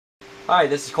Hi,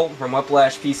 this is Colton from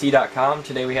WhiplashPC.com.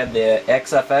 Today we had the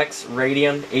XFX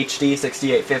Radeon HD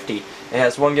 6850. It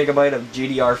has 1 GB of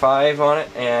GDR5 on it,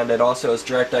 and it also has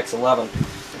DirectX 11.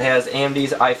 It has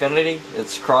AMD's iFinity.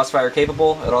 It's Crossfire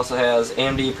capable. It also has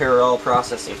AMD parallel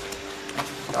processing.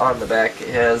 On the back, it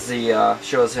has the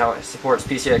shows how it supports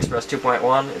PCI Express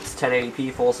 2.1. It's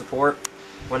 1080p full support.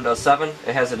 Windows 7.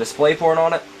 It has a display port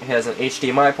on it. It has an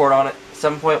HDMI port on it.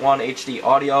 7.1 HD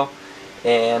audio.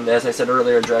 And as I said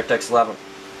earlier, DirectX 11.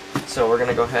 So we're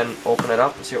going to go ahead and open it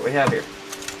up and see what we have here.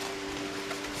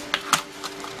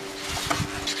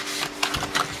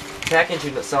 The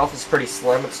packaging itself is pretty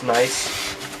slim. It's nice.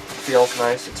 It feels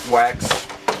nice. It's wax.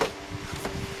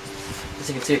 As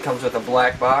you can see, it comes with a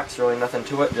black box. Really nothing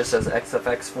to it. It just says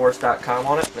XFXForce.com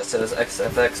on it. And it says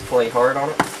XFX Play Hard on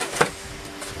it.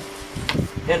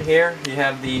 In here, you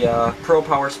have the Pro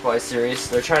Power Supply series.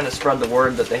 They're trying to spread the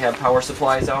word that they have power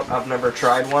supplies out. I've never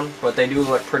tried one, but they do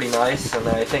look pretty nice, and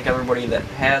I think everybody that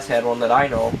has had one that I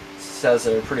know says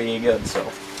they're pretty good. So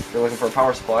if you're looking for a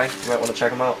power supply, you might want to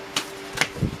check them out.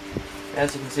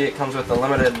 As you can see, it comes with a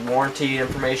limited warranty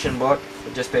information book.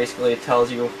 It just basically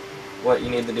tells you what you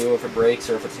need to do if it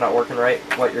breaks or if it's not working right,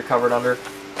 what you're covered under.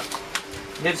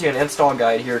 It gives you an install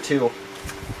guide here too.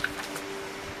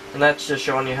 And that's just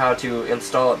showing you how to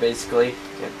install it basically.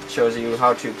 It shows you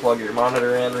how to plug your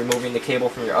monitor in, removing the cable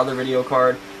from your other video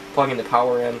card, plugging the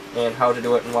power in, and how to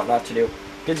do it and what not to do. It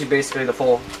gives you basically the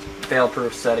full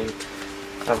fail-proof setting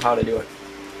of how to do it.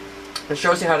 It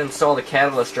shows you how to install the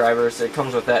Catalyst drivers. It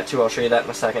comes with that too. I'll show you that in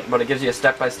a second. But it gives you a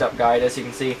step-by-step guide. As you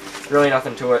can see, really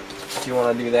nothing to it. If you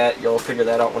want to do that, you'll figure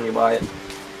that out when you buy it.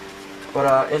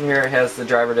 But in here it has the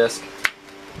driver disc.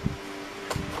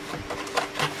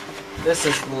 This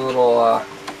is the little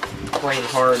plain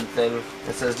hard thing.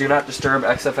 It says "Do not disturb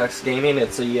XFX Gaming."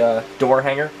 It's a door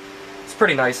hanger. It's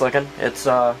pretty nice looking. It's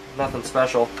nothing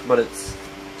special, but it's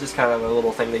just kind of a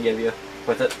little thing they give you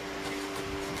with it.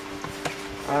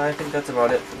 I think that's about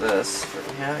it for this.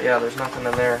 Yeah, there's nothing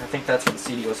in there. I think that's where the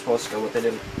CD was supposed to go, but they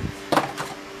didn't.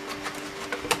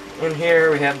 In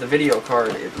here we have the video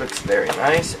card. It looks very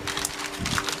nice.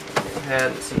 Go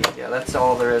ahead and see. Yeah, that's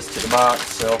all there is to the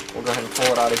box, so we'll go ahead and pull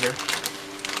it out of here.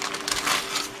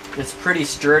 It's pretty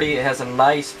sturdy. It has a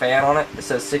nice fan on it. It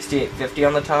says 6850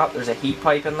 on the top. There's a heat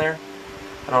pipe in there.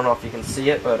 I don't know if you can see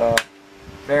it, but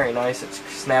very nice. It's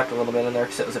snapped a little bit in there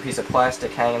because it was a piece of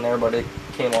plastic hanging there, but it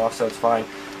came off, so it's fine.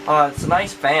 It's a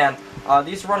nice fan.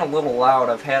 These run a little loud.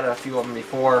 I've had a few of them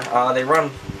before. They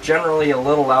run generally a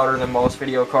little louder than most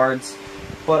video cards,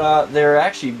 but they're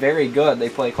actually very good. They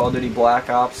play Call of Duty Black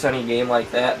Ops, any game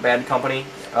like that, Bad Company.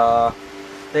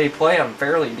 They play them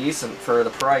fairly decent for the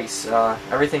price.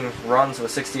 Everything runs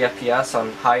with 60 FPS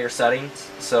on higher settings,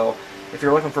 so if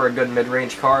you're looking for a good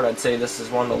mid-range card, I'd say this is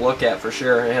one to look at for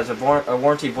sure. It has a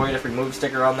warranty void if removed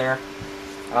sticker on there.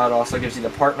 It also gives you the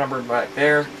part number back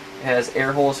there. It has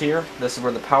air holes here. This is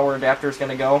where the power adapter is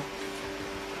going to go.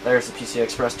 There's the PCI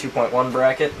Express 2.1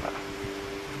 bracket.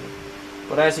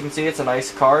 But as you can see, it's a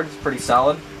nice card. It's pretty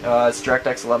solid. It's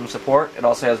DirectX 11 support. It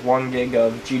also has 1 gig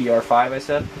of GDR5, I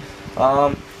said.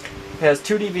 It has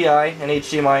 2 DVI, an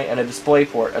HDMI, and a display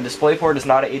port. A display port is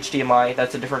not a HDMI.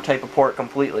 That's a different type of port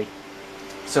completely.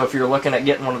 So if you're looking at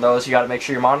getting one of those, you got to make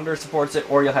sure your monitor supports it,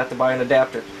 or you'll have to buy an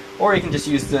adapter. Or you can just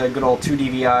use the good old 2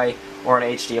 DVI or an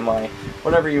HDMI,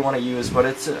 whatever you want to use. But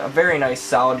it's a very nice,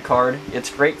 solid card. It's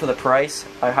great for the price.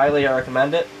 I highly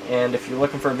recommend it. And if you're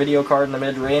looking for a video card in the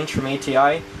mid-range from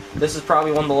ATI, this is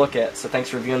probably one to look at. So thanks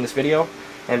for viewing this video,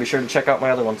 and be sure to check out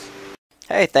my other ones.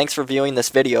 Hey, thanks for viewing this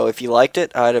video. If you liked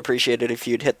it, I'd appreciate it if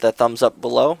you'd hit the thumbs up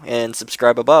below and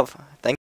subscribe above. Thanks.